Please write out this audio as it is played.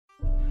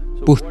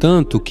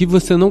Portanto, o que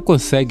você não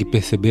consegue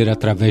perceber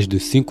através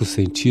dos 5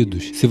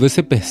 sentidos, se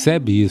você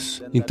percebe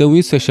isso, então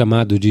isso é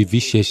chamado de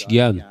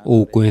Visheshgyan,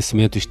 ou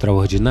conhecimento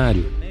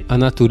extraordinário. A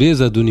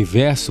natureza do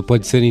universo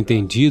pode ser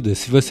entendida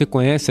se você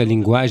conhece a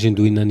linguagem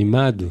do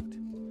inanimado,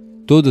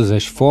 todas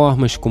as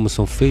formas como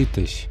são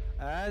feitas.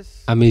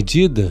 À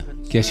medida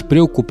que as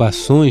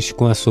preocupações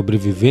com a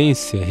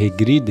sobrevivência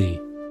regridem,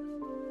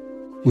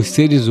 os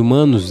seres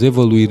humanos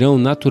evoluirão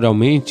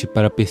naturalmente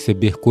para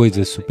perceber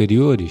coisas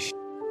superiores.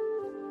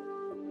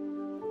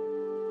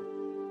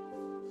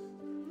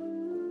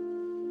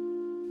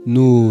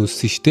 No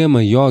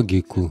sistema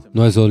yógico,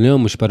 nós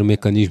olhamos para o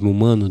mecanismo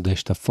humano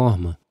desta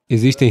forma.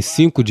 Existem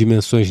 5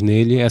 dimensões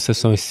nele, essas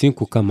são as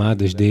 5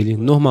 camadas dele.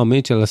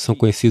 Normalmente elas são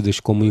conhecidas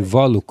como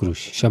invólucros,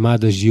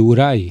 chamadas de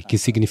urai, que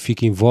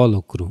significa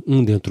invólucro,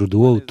 um dentro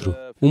do outro.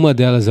 Uma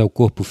delas é o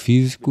corpo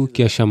físico,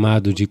 que é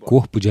chamado de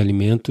corpo de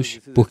alimentos,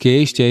 porque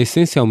este é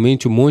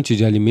essencialmente o monte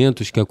de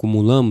alimentos que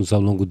acumulamos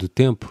ao longo do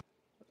tempo.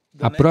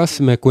 A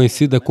próxima é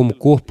conhecida como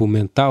corpo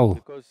mental,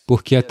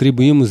 porque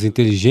atribuímos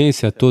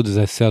inteligência a todas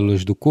as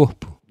células do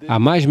corpo. Há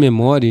mais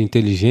memória e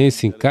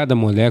inteligência em cada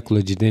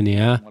molécula de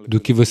DNA do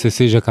que você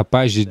seja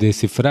capaz de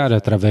decifrar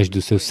através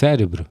do seu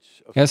cérebro.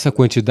 Essa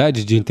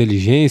quantidade de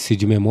inteligência e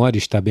de memória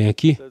está bem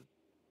aqui.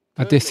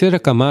 A terceira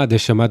camada é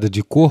chamada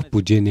de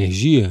corpo de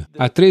energia.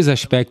 Há 3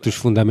 aspectos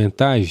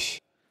fundamentais,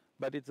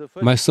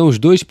 mas são os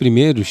 2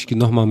 primeiros que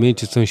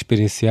normalmente são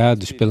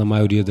experienciados pela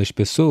maioria das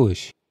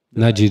pessoas,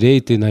 na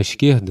direita e na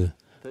esquerda,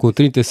 com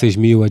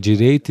 36.000 à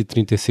direita e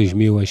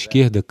 36.000 à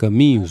esquerda,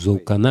 caminhos ou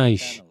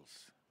canais,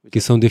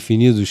 que são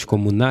definidos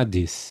como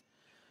nadis,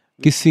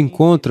 que se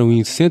encontram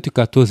em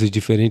 114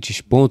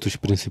 diferentes pontos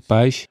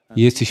principais,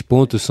 e esses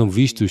pontos são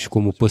vistos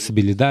como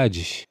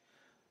possibilidades.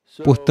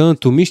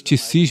 Portanto, o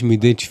misticismo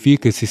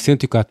identifica esses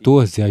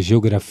 114, a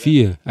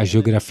geografia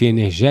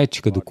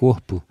energética do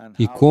corpo,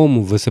 e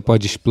como você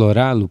pode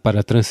explorá-lo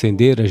para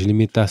transcender as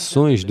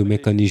limitações do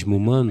mecanismo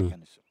humano.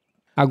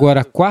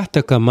 Agora, a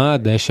 4ª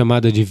camada é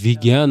chamada de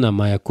Vijnana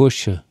Maya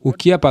Kosha. O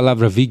que a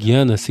palavra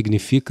Vijnana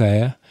significa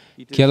é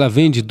que ela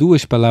vem de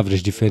 2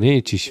 palavras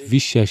diferentes,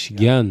 Vishesh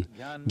Gyan.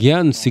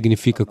 Gyan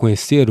significa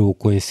conhecer ou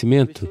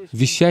conhecimento.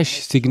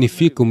 Vishesh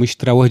significa uma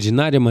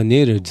extraordinária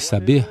maneira de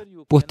saber.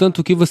 Portanto,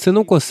 o que você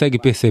não consegue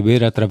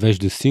perceber através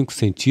dos 5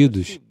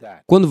 sentidos,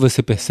 quando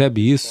você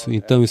percebe isso,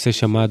 então isso é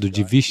chamado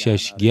de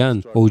Vishesh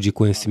Gyan, ou de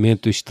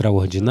conhecimento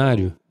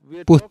extraordinário.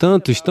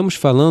 Portanto, estamos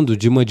falando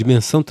de uma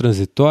dimensão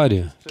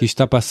transitória que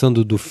está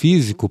passando do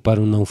físico para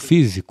o não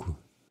físico.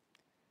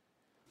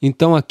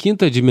 Então, a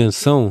 5ª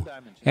dimensão,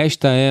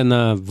 esta é,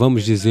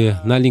 vamos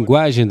dizer, na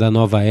linguagem da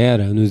nova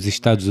era, nos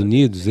Estados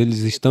Unidos, eles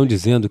estão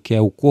dizendo que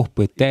é o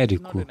corpo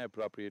etérico.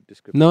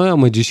 Não é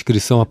uma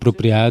descrição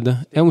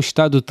apropriada, é um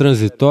estado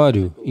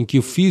transitório em que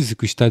o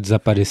físico está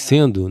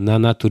desaparecendo na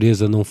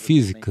natureza não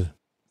física.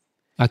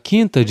 A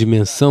 5ª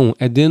dimensão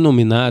é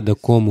denominada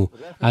como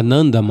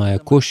Anandamaya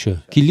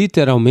Kosha, que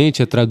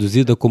literalmente é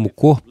traduzida como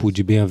corpo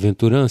de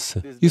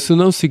bem-aventurança. Isso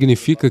não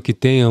significa que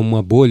tenha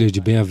uma bolha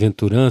de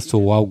bem-aventurança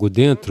ou algo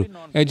dentro,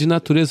 é de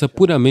natureza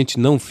puramente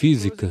não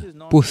física.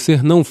 Por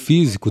ser não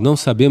físico, não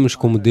sabemos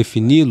como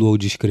defini-lo ou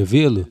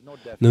descrevê-lo.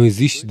 Não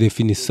existe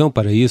definição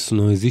para isso,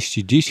 não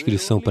existe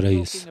descrição para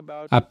isso.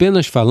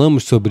 Apenas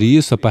falamos sobre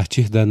isso a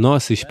partir da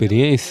nossa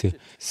experiência.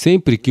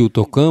 Sempre que o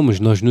tocamos,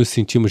 nós nos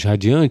sentimos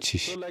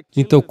radiantes.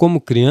 Então, como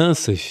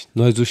crianças,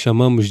 nós o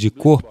chamamos de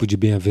corpo de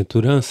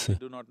bem-aventurança,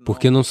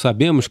 porque não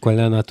sabemos qual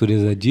é a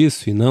natureza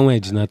disso e não é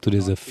de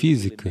natureza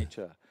física.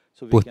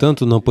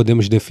 Portanto, não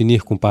podemos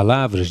definir com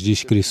palavras,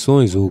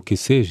 descrições ou o que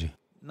seja.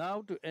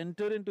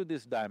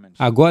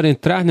 Agora,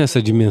 entrar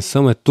nessa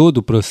dimensão é todo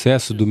o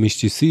processo do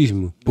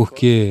misticismo,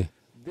 porque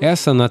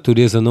essa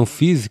natureza não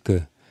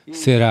física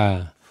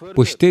será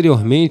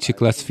posteriormente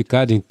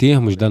classificada em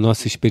termos da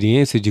nossa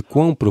experiência de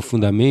quão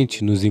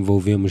profundamente nos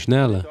envolvemos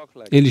nela.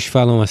 Eles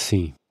falam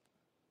assim: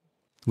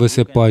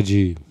 você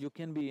pode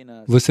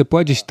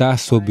estar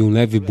sob um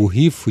leve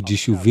borrifo de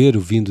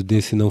chuveiro vindo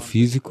desse não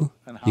físico,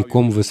 e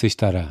como você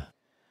estará?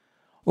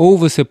 Ou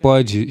você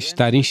pode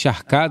estar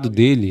encharcado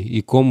dele,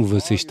 e como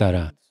você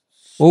estará?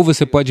 Ou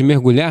você pode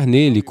mergulhar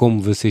nele, e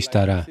como você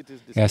estará?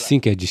 É assim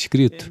que é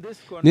descrito.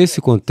 Nesse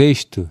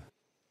contexto,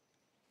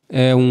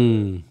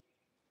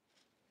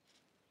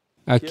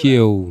 aqui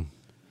eu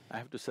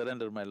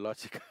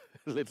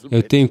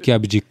tenho que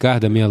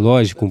abdicar da minha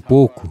lógica um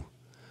pouco,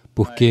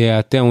 porque é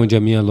até onde a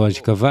minha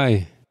lógica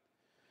vai.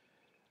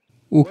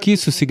 O que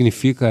isso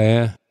significa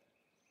é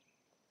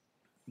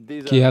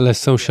que elas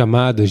são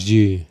chamadas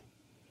de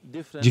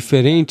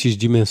diferentes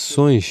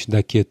dimensões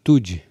da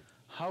quietude.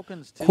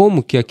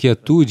 Como que a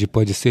quietude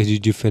pode ser de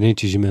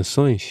diferentes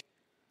dimensões?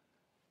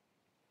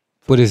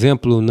 Por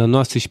exemplo, na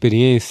nossa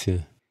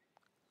experiência,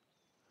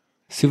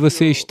 se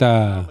você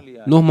está...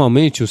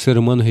 Normalmente, o ser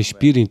humano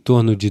respira em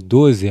torno de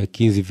 12 a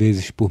 15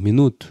 vezes por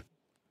minuto.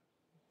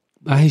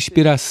 A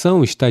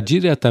respiração está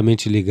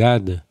diretamente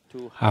ligada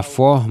a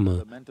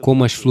forma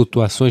como as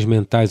flutuações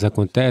mentais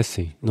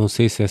acontecem, não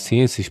sei se a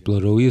ciência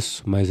explorou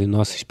isso, mas em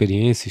nossa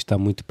experiência está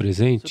muito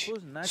presente.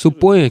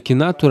 Suponha que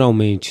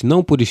naturalmente,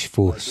 não por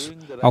esforço,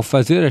 ao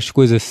fazer as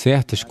coisas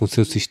certas com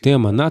seu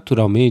sistema,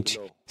 naturalmente,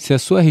 se a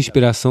sua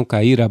respiração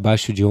cair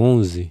abaixo de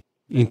 11,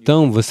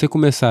 então você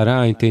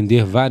começará a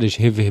entender várias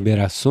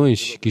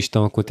reverberações que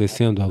estão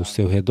acontecendo ao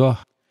seu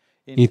redor,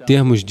 em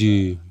termos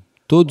de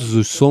todos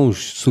os sons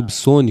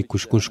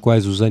subsônicos com os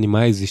quais os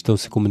animais estão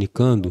se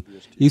comunicando.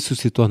 Isso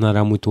se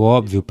tornará muito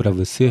óbvio para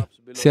você.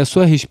 Se a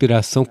sua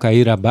respiração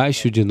cair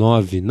abaixo de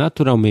 9,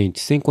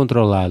 naturalmente, sem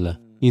controlá-la,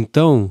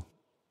 então,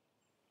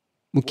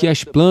 o que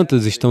as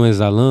plantas estão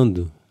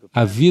exalando,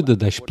 a vida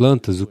das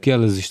plantas, o que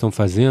elas estão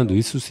fazendo,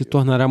 isso se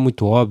tornará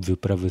muito óbvio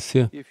para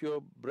você.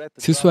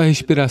 Se sua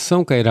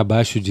respiração cair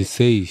abaixo de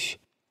 6,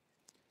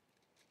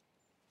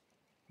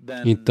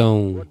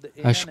 então,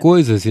 as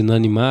coisas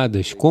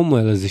inanimadas, como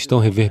elas estão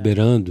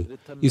reverberando,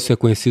 isso é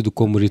conhecido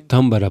como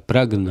Ritambara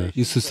Pragna.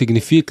 Isso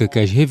significa que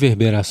as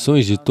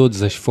reverberações de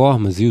todas as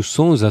formas e os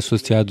sons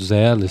associados a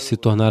elas se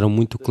tornaram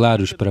muito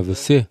claros para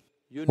você.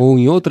 Ou,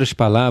 em outras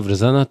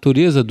palavras, a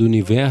natureza do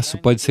universo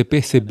pode ser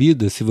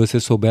percebida se você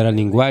souber a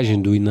linguagem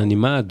do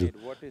inanimado,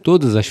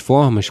 todas as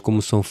formas,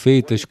 como são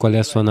feitas, qual é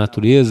a sua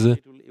natureza,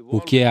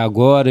 o que é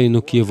agora e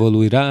no que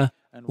evoluirá,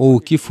 ou o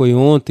que foi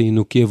ontem e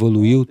no que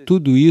evoluiu,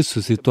 tudo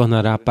isso se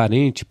tornará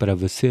aparente para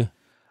você.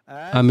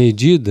 À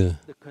medida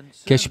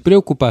que as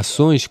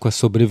preocupações com a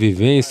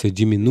sobrevivência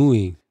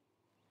diminuem,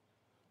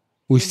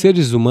 os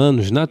seres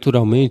humanos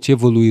naturalmente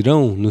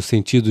evoluirão no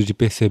sentido de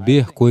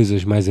perceber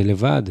coisas mais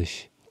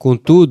elevadas.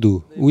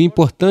 Contudo, o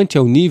importante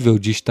é o nível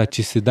de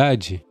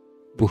estaticidade,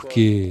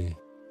 porque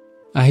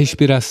a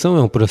respiração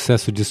é um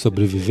processo de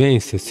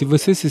sobrevivência. Se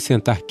você se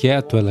sentar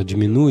quieto, ela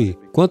diminui.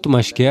 Quanto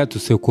mais quieto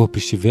seu corpo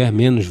estiver,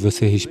 menos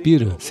você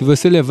respira. Se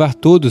você levar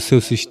todo o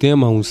seu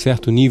sistema a um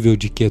certo nível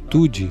de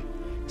quietude,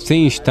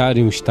 sem estar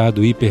em um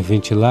estado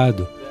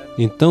hiperventilado,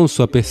 então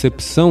sua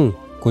percepção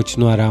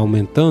continuará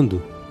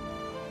aumentando.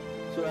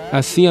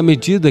 Assim, à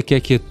medida que a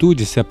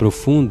quietude se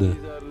aprofunda,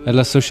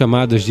 elas são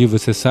chamadas de,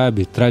 você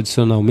sabe,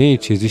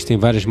 tradicionalmente, existem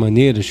várias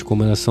maneiras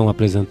como elas são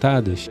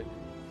apresentadas.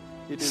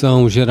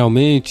 São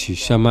geralmente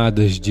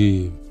chamadas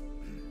de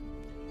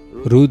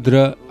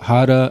Rudra,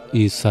 Hara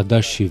e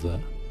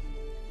Sadashiva.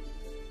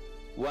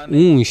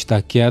 Um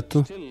está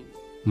quieto,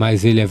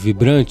 mas ele é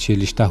vibrante,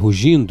 ele está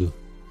rugindo.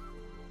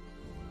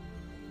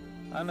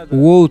 O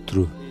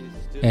outro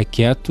é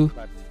quieto,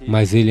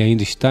 mas ele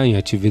ainda está em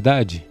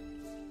atividade.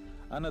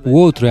 O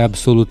outro é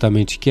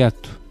absolutamente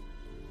quieto.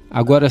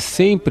 Agora,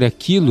 sempre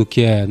aquilo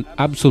que é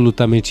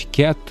absolutamente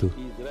quieto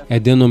é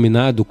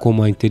denominado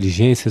como a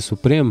inteligência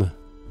suprema.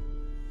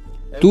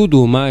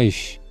 Tudo o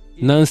mais,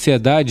 na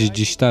ansiedade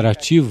de estar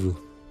ativo,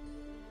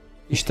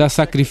 está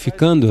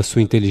sacrificando a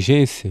sua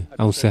inteligência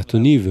a um certo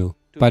nível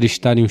para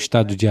estar em um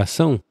estado de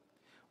ação,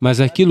 mas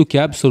aquilo que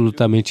é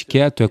absolutamente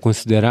quieto é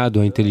considerado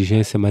a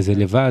inteligência mais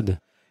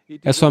elevada.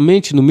 É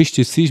somente no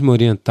misticismo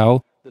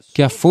oriental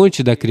que a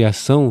fonte da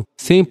criação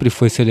sempre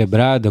foi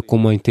celebrada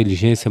como a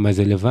inteligência mais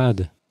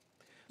elevada.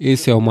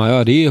 Esse é o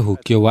maior erro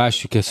que eu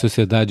acho que as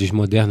sociedades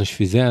modernas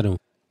fizeram.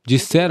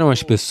 Disseram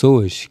às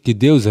pessoas que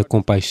Deus é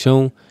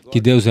compaixão,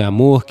 que Deus é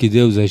amor, que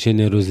Deus é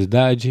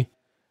generosidade.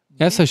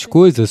 Essas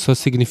coisas só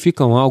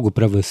significam algo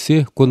para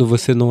você quando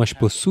você não as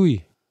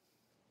possui.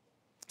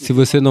 Se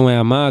você não é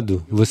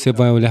amado, você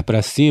vai olhar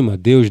para cima,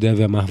 Deus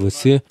deve amar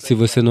você. Se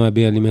você não é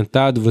bem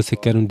alimentado, você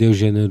quer um Deus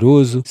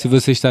generoso. Se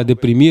você está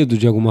deprimido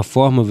de alguma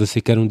forma,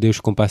 você quer um Deus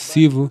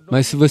compassivo.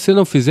 Mas se você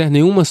não fizer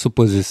nenhuma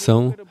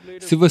suposição,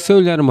 se você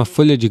olhar uma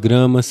folha de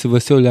grama, se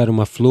você olhar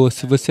uma flor,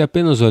 se você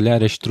apenas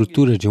olhar a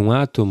estrutura de um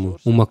átomo,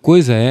 uma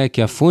coisa é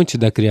que a fonte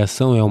da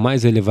criação é o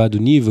mais elevado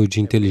nível de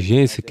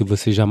inteligência que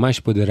você jamais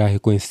poderá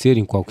reconhecer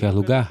em qualquer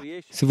lugar.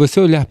 Se você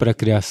olhar para a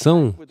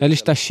criação, ela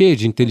está cheia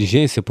de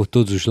inteligência por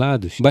todos os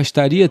lados.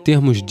 Bastaria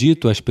termos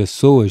dito às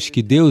pessoas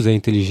que Deus é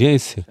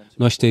inteligência,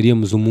 nós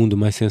teríamos um mundo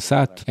mais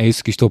sensato. É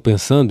isso que estou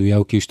pensando e é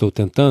o que estou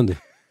tentando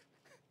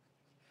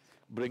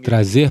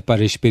trazer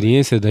para a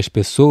experiência das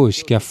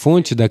pessoas que a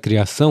fonte da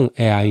criação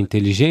é a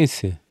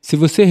inteligência. Se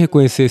você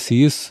reconhecesse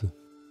isso,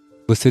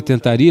 você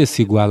tentaria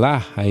se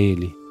igualar a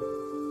ele.